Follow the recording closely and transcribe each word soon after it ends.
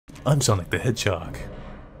I'm Sonic the Hedgehog.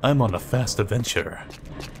 I'm on a fast adventure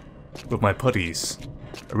with my putties,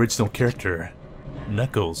 original character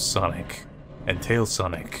Knuckles Sonic and Tails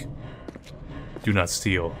Sonic. Do not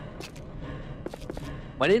steal.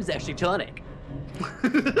 My name's actually Tonic.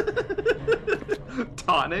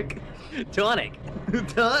 Tonic? Tonic.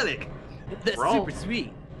 Tonic. That's super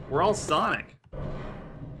sweet. We're all Sonic.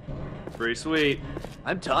 Pretty sweet.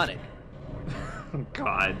 I'm Tonic.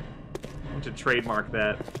 God. I want to trademark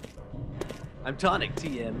that. I'm Tonic,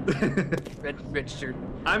 TM. Registered.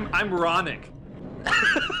 I'm Ronic.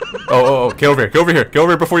 Oh, get over here. Go over here. Go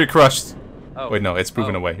over here before you're crushed. Oh. Wait, no, it's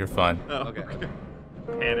moving away. You're fine. Oh, Okay.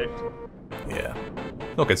 Panicked. Yeah.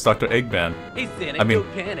 Look, it's Dr. Eggman. Hey, Sonic, I mean-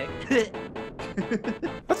 don't panic.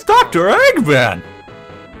 That's Dr. Eggman!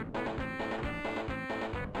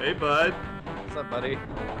 Hey, bud. What's up, buddy?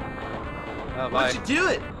 Oh, Why'd bye. you do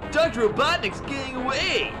it? Dr. Robotnik's getting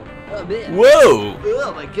away! Oh, man. Whoa!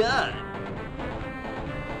 Oh my god!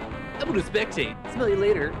 I'm gonna spectate. Smell you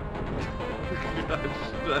later.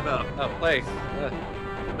 Shut up. Oh, play.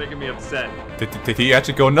 You're making me upset. Did he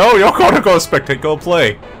actually go, no, you're gonna go spectate, go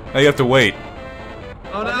play. Now you have to wait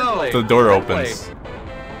Oh no. no! till the door I opens.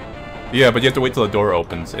 Yeah, but you have to wait till the door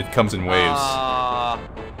opens. It comes in waves.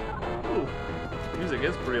 Ooh, music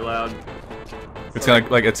is pretty loud.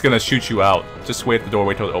 It's gonna shoot you out. Just wait at the door,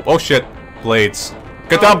 wait till it opens. Oh shit! Blades.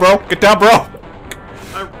 Get down, bro! Get down, bro!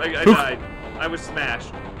 I died. I was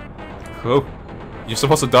smashed. Oh. You're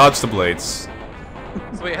supposed to dodge the blades.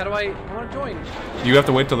 So wait, how do I want to join? You have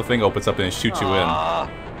to wait till the thing opens up and it shoots you in. Yeah,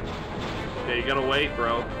 you gotta wait,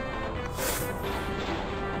 bro.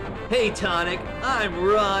 Hey, Tonic, I'm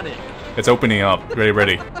Ronic. It's opening up. Ready.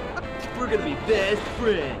 We're gonna be best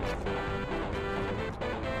friends.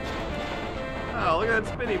 Oh, look at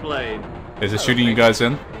that spinny blade. Is it shooting you guys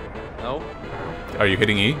in? No. Are you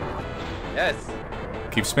hitting E? Yes.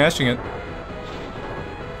 Keep smashing it.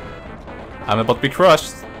 I'm about to be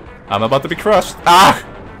crushed. I'm about to be crushed. Ah!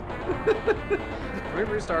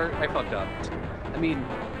 Restart. I fucked up. I mean,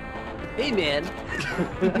 hey man.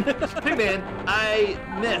 Hey, man, I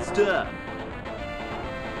messed up.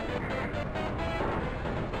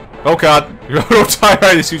 Oh god. Don't die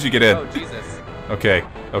right as soon as you get in. Oh Jesus.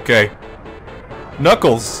 Okay.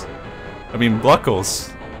 Knuckles. I mean, Buckles.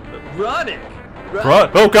 Ronic.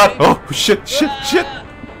 Run! Oh god! Oh shit!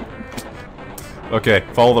 Okay,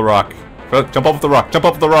 follow the rock. Jump off the rock! Jump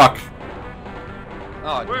off the rock!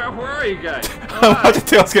 Oh, Where are you guys? How did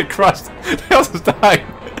Tails get crushed? Tails is dying!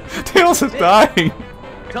 Tails is dying!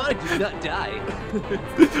 Tonic did not die.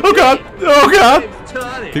 Oh god! Oh god! It's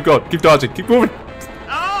Tonic. Keep going, keep dodging, keep moving!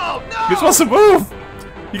 Oh no! You're supposed to move!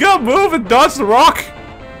 You gotta move and dodge the rock!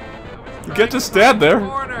 You can't just stand there!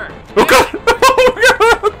 Corner. Oh god! Oh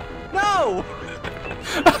god! No!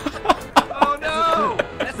 Oh no!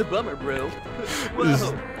 That's a bummer, bro. Whoa.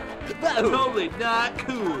 Whoa. Totally not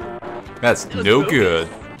cool. That's no good.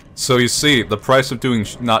 So you see, the price of doing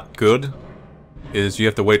not good is you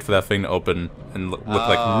have to wait for that thing to open and look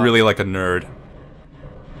like really like a nerd.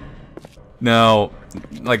 Now,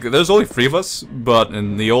 like, there's only 3 of us, but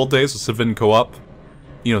in the old days of Civ co-op,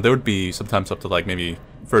 you know, there would be sometimes up to like maybe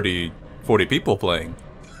 30, 40 people playing.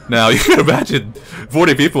 Now, you can imagine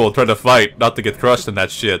 40 people trying to fight not to get crushed in that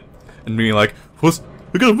shit, and being like,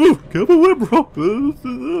 we gotta move! Get out of the way,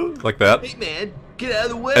 bro! Like that. Hey man, get out of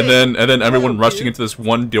the way! And then everyone rushing into this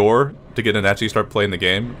one door to get in and actually start playing the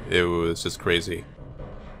game. It was just crazy.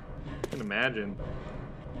 I can imagine.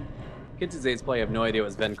 Kids today's play have no idea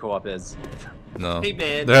what Sven co-op is. No. Hey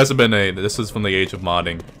man. There hasn't been a. This is from the age of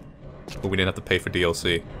modding, but we didn't have to pay for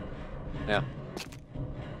DLC. Yeah.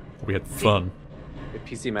 We had fun A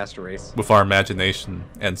PC Master Race. with our imagination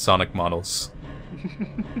and Sonic models.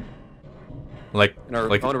 Like And our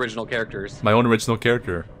own original characters. my own original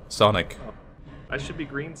character, Sonic. I should be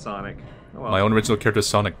Green Sonic. Oh, well. My own original character,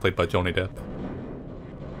 Sonic, played by Johnny Depp.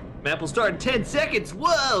 Map will start in 10 seconds.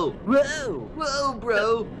 Whoa! Whoa! Whoa,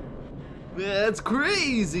 bro! That's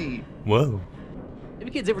crazy! Whoa. Have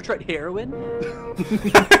you kids ever tried heroin?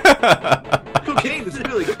 Cocaine is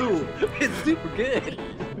really cool. It's super good.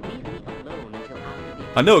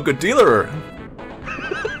 I know a good dealer.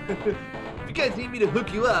 If you guys need me to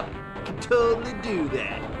hook you up, I can totally do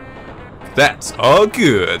that. That's all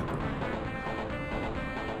good.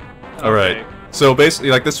 All right. Okay. So basically,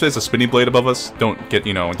 like, this is a spinny blade above us. Don't get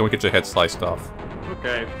your head sliced off.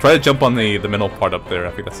 Okay. Try to jump on the middle part up there.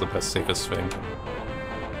 I think that's the best, safest thing.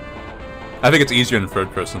 I think it's easier in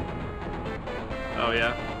third person. Oh,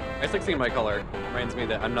 yeah? I just like seeing my color. Reminds me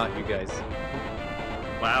that I'm not you guys.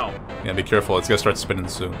 Wow. Yeah, be careful. It's gonna start spinning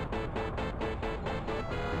soon.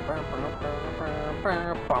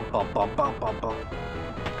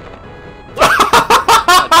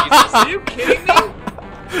 Are you kidding me?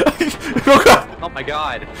 Oh god! Oh my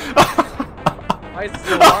god. Why is it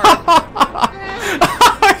so hard?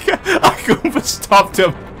 I Goomba stopped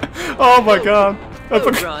him. Oh my god. I Oh,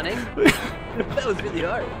 forgot. Ronic. That was really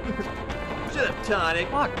hard. Shut up, Tonic.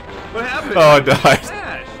 Fuck. What happened? Oh, I died.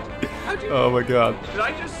 Smashed. How'd you? Oh my god. Did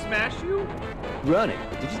I just smash you? Ronic,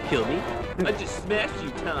 did you kill me? I just smashed you,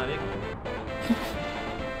 Tonic.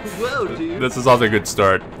 Whoa, dude. This is off to a good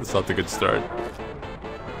start. This is off to a good start.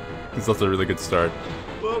 This is off to a really good start.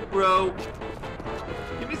 Whoa, bro.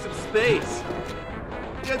 Give me some space.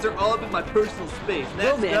 You guys are all up in my personal space. And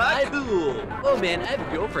that's man, not cool. Oh man, I have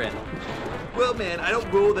a girlfriend. Well, man, I don't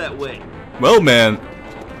roll that way. Well, man.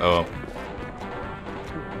 Oh.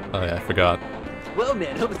 Oh yeah, I forgot. Well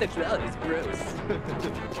man, homosexuality is gross.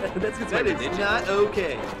 That's That is not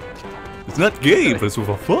okay. It's not gay, but it's with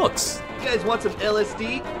a fox. You guys want some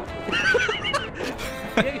LSD?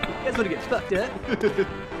 You guys want to get fucked up?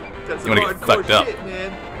 That's some wanna get hardcore fucked up. shit,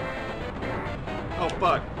 man. Oh,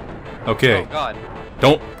 fuck. Okay. Oh god.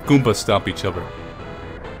 Don't Goomba stomp each other.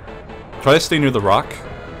 Try to stay near the rock.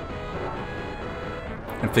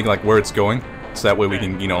 And think like where it's going. So that way we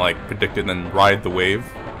can, you know, like predict it and then ride the wave.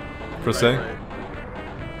 Per se. Right.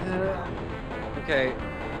 Okay.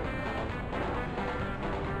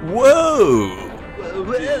 Whoa! Whoa,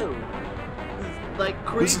 Whoa. dude. This is like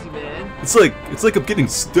crazy, man. It's like I'm getting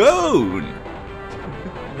stoned.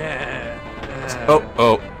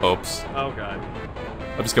 Oh, oops. Oh, God.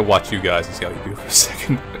 I'm just gonna watch you guys and see how you do for a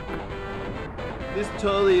second. This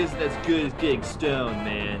totally isn't as good as getting stoned,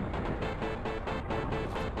 man.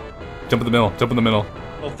 Jump in the middle, jump in the middle.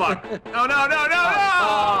 Oh, fuck. Oh, no, no, no,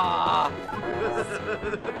 Ah.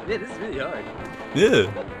 Yeah, this is really hard.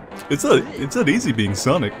 Yeah. It's not easy being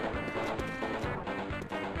Sonic. no!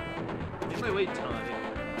 Get my way, Tonic.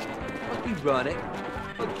 Fuck you,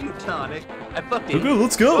 Ronic. Fuck you, Tonic. I fucked Okay, him.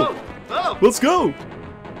 let's go. Oh! Oh! Let's go.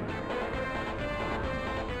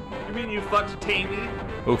 You mean you fucked Tammy?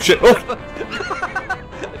 Oh shit. Oh.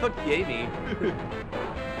 I fucked Jamie.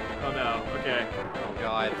 Oh, no. Okay. Oh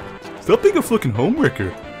god. Stop being a fucking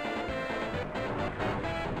homewrecker.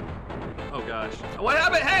 Oh, gosh. What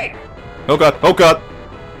happened? Hey! Oh god. Oh god.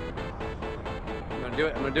 I'm gonna do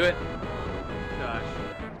it. I'm gonna do it. Gosh.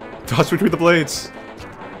 Toss between the blades.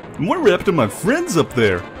 And what happened to my friends up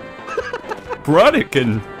there? Bronic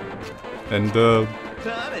and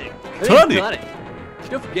Tonic! Tonic. Tonic.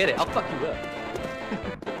 Don't forget it. I'll fuck you up.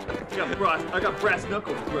 I got brass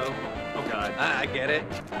knuckles, bro. Oh, God. I get it.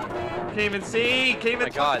 Can't even see! Can't even my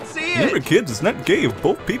God. see remember, it! kids, it's not gay if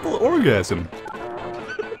both people orgasm.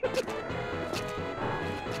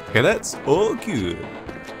 Okay, that's all good.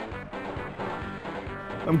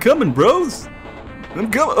 I'm coming, bros.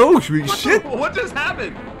 I'm coming. Oh shit! What just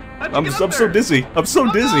happened? How'd you I'm get up so there? dizzy. I'm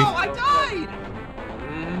so dizzy. No, I died!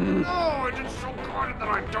 No, I did so good that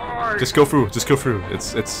I died! Just go through. Just go through.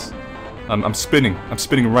 It's. I'm spinning. I'm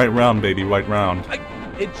spinning right round, baby. Right round.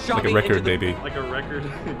 It shot Like a me record, into the... baby. Like a record.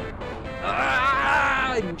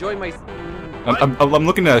 Ah, enjoy my... I'm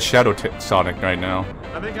looking at a shadow Sonic right now.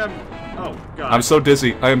 I think I'm... Oh, God. I'm so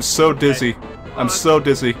dizzy. I am so dizzy. I'm so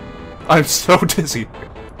dizzy. I'm so dizzy.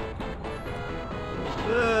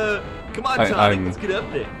 Come on, I- Tonic, I'm- let's get up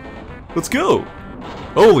there. Let's go.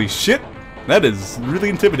 Holy shit. That is really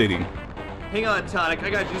intimidating. Hang on, Tonic, I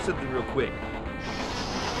gotta do something real quick.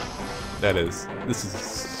 That is. This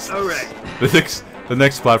is. Alright. The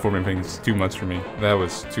next platforming thing is too much for me. That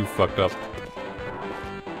was too fucked up.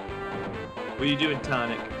 What are you doing,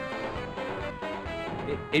 Tonic?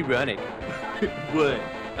 Hey, Ronic. What?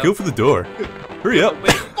 Go for the door. Hurry up.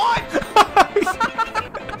 Wait, what?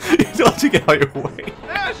 Don't you get out of your way.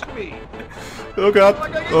 Smash me! Oh god.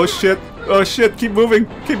 Oh shit. Oh shit. Keep moving.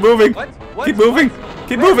 Keep moving. What? What? Keep moving. What?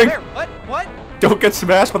 Keep Where? moving. Where? What? What? Don't get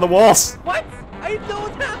smashed by the walls. What? I didn't know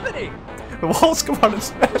what's happening. The walls come out and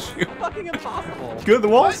smash you. Fucking impossible. Good. The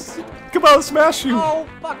walls come out and smash you. Oh,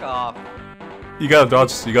 fuck off. You gotta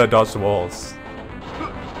dodge. You gotta dodge the walls.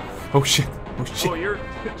 Oh shit. Oh shit. Oh, you're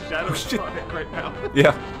Shadow Oh, shit. Sonic right now.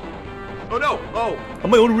 Yeah. Oh no! Oh! I'm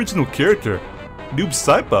my own original character. Noob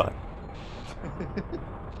Sidebot.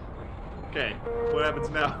 Okay, what happens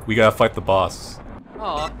now? We gotta fight the boss.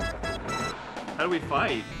 Aw. How do we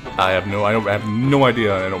fight? I have no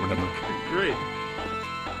idea. I don't remember. Great.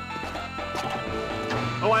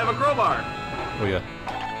 Oh, I have a crowbar! Oh yeah.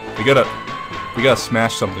 We gotta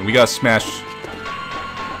smash something. We gotta smash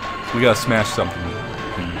something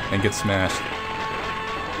and get smashed.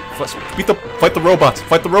 Fight the robots.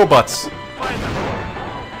 Fight the robots. Find them!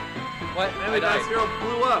 What? I died. ManlyBadassHero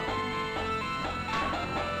blew up!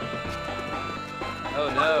 Oh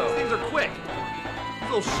These no. things are quick!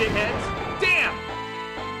 These little shitheads! Damn!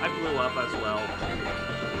 I blew up as well.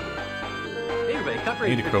 Hey, everybody, cut I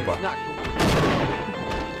need a crowbar. Not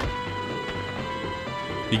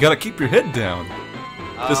You gotta keep your head down.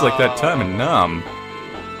 Just like that time in Nam.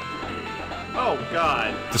 Oh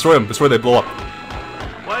god. Destroy them. Destroy. They blow up.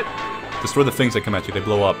 What? Destroy the things that come at you. They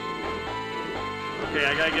blow up. Okay,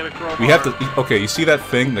 I gotta get a crowbar. We have to. Okay, you see that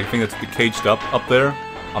thing? The thing that's caged up there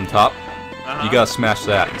on top. You gotta smash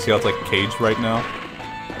that. You see how it's like caged right now?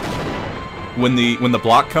 When the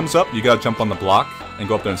block comes up, you gotta jump on the block and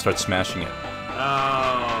go up there and start smashing it.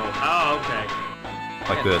 Oh, okay.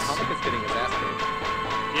 Like this. Tonic is getting his ass kicked.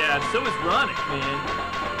 Yeah, so is Ronic, man.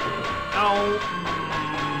 Oh.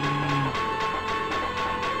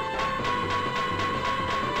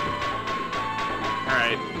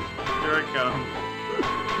 Alright, here I come.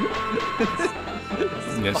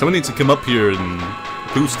 Yeah, someone needs to come up here and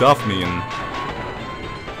boost off me and...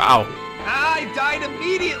 Ow. Ah, I died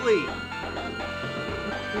immediately!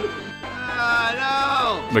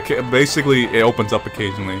 Ah, no! Basically, it opens up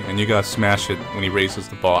occasionally, and you gotta smash it when he raises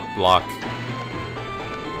the block.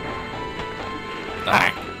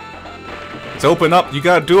 Ah. It's open up, you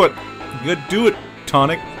gotta do it! You gotta do it,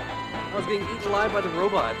 Tonic! I was getting eaten alive by the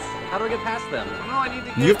robots. How do I get past them? No, I need to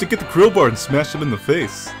get... You have to get the crowbar and smash him in the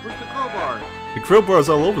face. Where's the crowbar? The crowbar's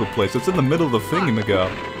all over the place, it's in the middle of the thingamajig.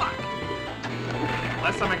 Fuck!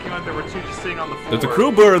 Last time I came out, there were two just sitting on the floor. There's a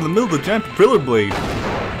crowbar in the middle of the giant propeller blade.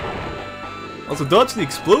 Also, dodge the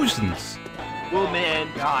explosions. Well, man,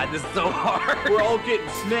 God, this is so hard. we're all getting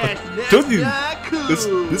smashed. That's Told you, not cool.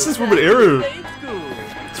 this is from an era. Thanks, cool.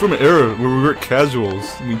 It's from an era where we weren't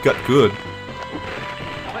casuals and we got good.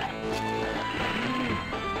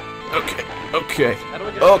 Okay, okay, How do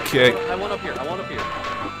I get okay. I want up here. I want up here.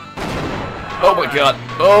 Oh my god,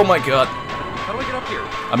 oh my god. How do I get up here?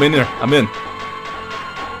 I'm in there, I'm in.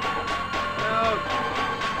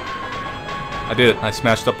 I did it, I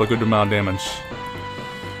smashed up a good amount of damage.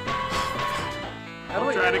 How do I'll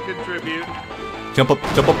I try to contribute. Jump up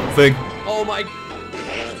the thing. Oh my...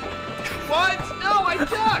 What? No, I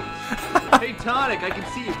ducked! Hey, Tonic, I can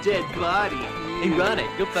see your dead body. Hey, Ronic,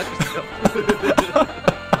 go fuck yourself.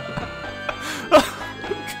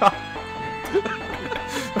 God.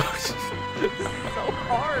 This is so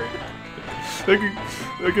hard.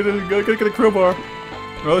 I gotta get a crowbar.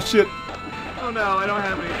 Oh shit. Oh no, I don't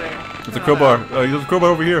have anything. There's a crowbar. There's a crowbar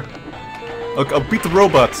over here. I'll beat the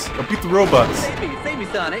robots. I'll beat the robots. Save me,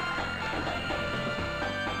 Sonic.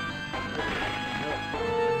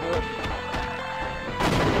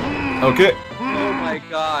 Okay. Oh my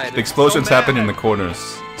god. The explosions so happen bad. in the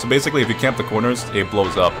corners. So basically, if you camp the corners, it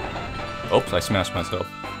blows up. Oops, I smashed myself.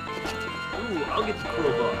 Ooh, I'll get the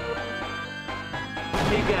crowbar.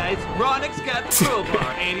 Hey guys, Ronic's got the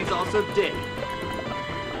crowbar, and he's also dead.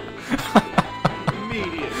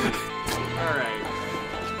 Immediately. Alright.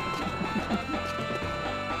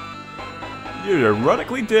 You're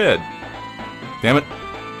ironically dead. Damn it.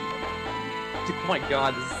 Oh my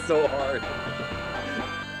god, this is so hard.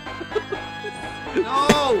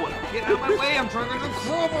 No! Get out of my way, I'm trying to get the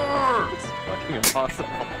crowbar! It's fucking impossible.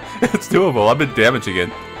 It's doable. I've been damaging it.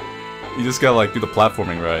 You just gotta like do the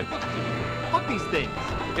platforming right. Fuck these things!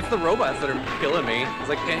 It's the robots that are killing me. It's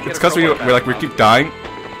like can't get It's a because crowbar we fast keep dying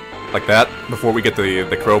like that before we get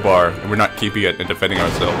the crowbar, and we're not keeping it and defending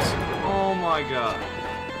ourselves. Oh my god.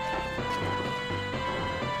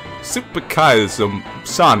 Super Kaiser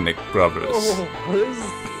Sonic Brothers. Oh, this is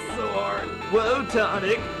so hard. Whoa,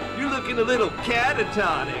 Tonic! You're looking a little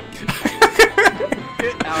catatonic!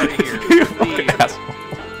 Get out of here. You please. fucking asshole.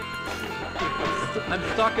 I'm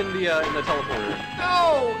stuck in the teleporter.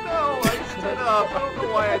 No! No! I stood up! I don't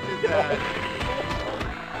know why I did that.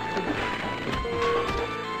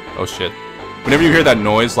 Oh shit. Whenever you hear that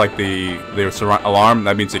noise, like the alarm,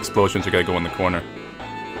 that means the explosions are gonna go in the corner.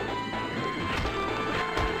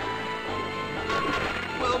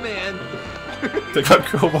 Well, man. They got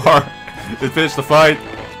crowbar. They finished the fight.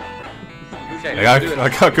 Okay, I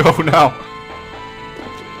gotta go now.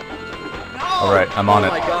 No! Alright, I'm on Oh it.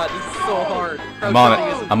 my god, this is so hard. I'm on it.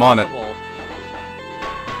 I'm on it.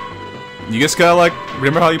 You just gotta like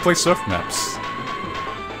remember how you play surf maps.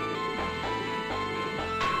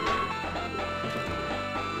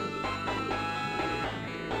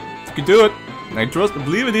 You can do it. I trust and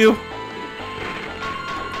believe in you.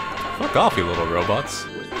 Fuck off, you little robots.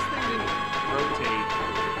 Wish this thing didn't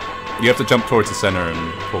rotate. You have to jump towards the center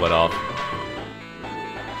and pull it off.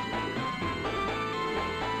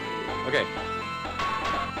 Okay.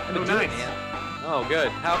 Oh, nice. Oh, good.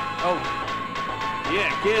 How? Oh. Yeah,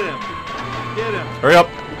 get him. Get him. Hurry up.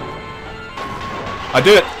 I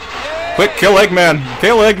did it. Quick, kill Eggman.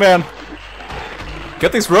 Kill Eggman.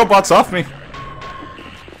 Get these robots off me.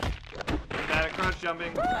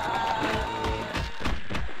 coming.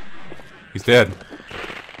 He's dead.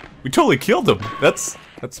 We totally killed him. That's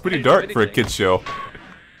pretty dark for a kid's show.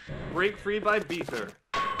 Break free by Beether.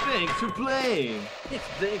 Thanks for playing. It's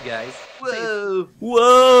big, guys. Whoa.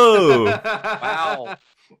 Whoa! Wow.